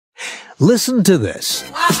Listen to this.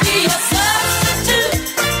 I'll be your substitute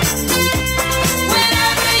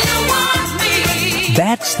whenever you want me.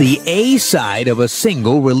 That's the A-side of a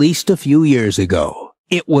single released a few years ago.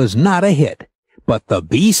 It was not a hit, but the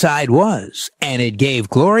B-side was, and it gave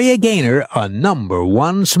Gloria Gaynor a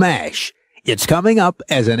 #1 smash. It's coming up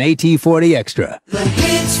as an AT40 extra. The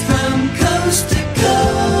hits from coast to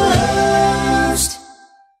coast.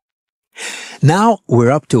 Now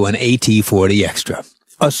we're up to an AT40 extra.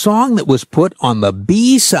 A song that was put on the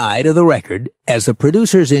B-side of the record as the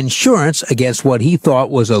producer's insurance against what he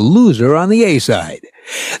thought was a loser on the A-side.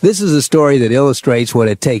 This is a story that illustrates what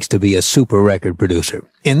it takes to be a super record producer.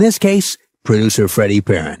 In this case, producer Freddie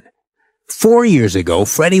Perrin. 4 years ago,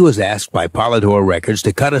 Freddie was asked by Polydor Records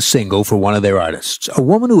to cut a single for one of their artists, a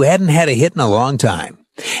woman who hadn't had a hit in a long time,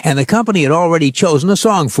 and the company had already chosen a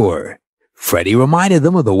song for her. Freddie reminded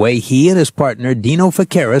them of the way he and his partner Dino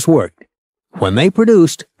Fakaris worked. When they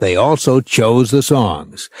produced, they also chose the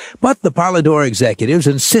songs. But the Polydor executives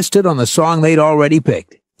insisted on the song they'd already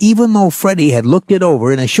picked, even though Freddie had looked it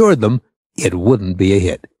over and assured them it wouldn't be a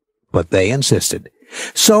hit. But they insisted.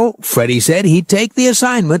 So Freddie said he'd take the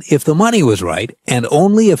assignment if the money was right, and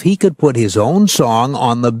only if he could put his own song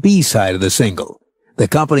on the B-side of the single. The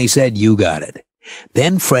company said, "You got it."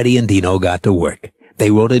 Then Freddie and Dino got to work.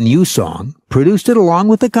 They wrote a new song, produced it along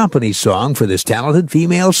with the company's song for this talented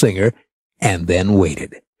female singer, and then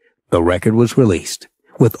waited. The record was released,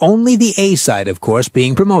 with only the A-side, of course,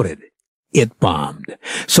 being promoted. It bombed.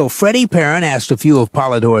 So Freddie Perrin asked a few of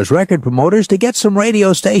Polydor's record promoters to get some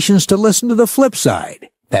radio stations to listen to the flip side.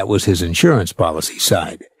 That was his insurance policy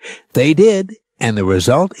side. They did, and the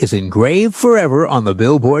result is engraved forever on the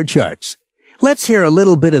Billboard charts. Let's hear a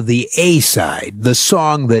little bit of the A-side, the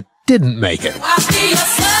song that didn't make it. I'll be your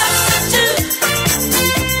substitute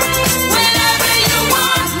whenever you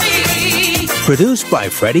want me. Produced by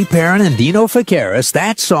Freddie Perrin and Dino Fakaris,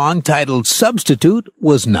 that song titled Substitute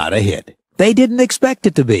was not a hit. They didn't expect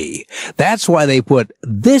it to be. That's why they put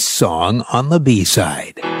this song on the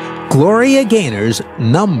B-side. Gloria Gaynor's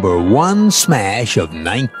 #1 smash of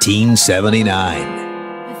 1979.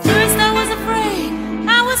 At first I was afraid,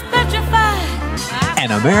 I was petrified.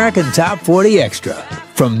 An American Top 40 extra.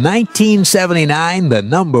 From 1979, the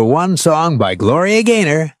 #1 song by Gloria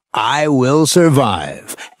Gaynor, I Will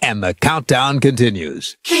Survive. And the countdown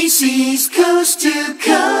continues. Casey's Coast to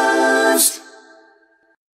Coast.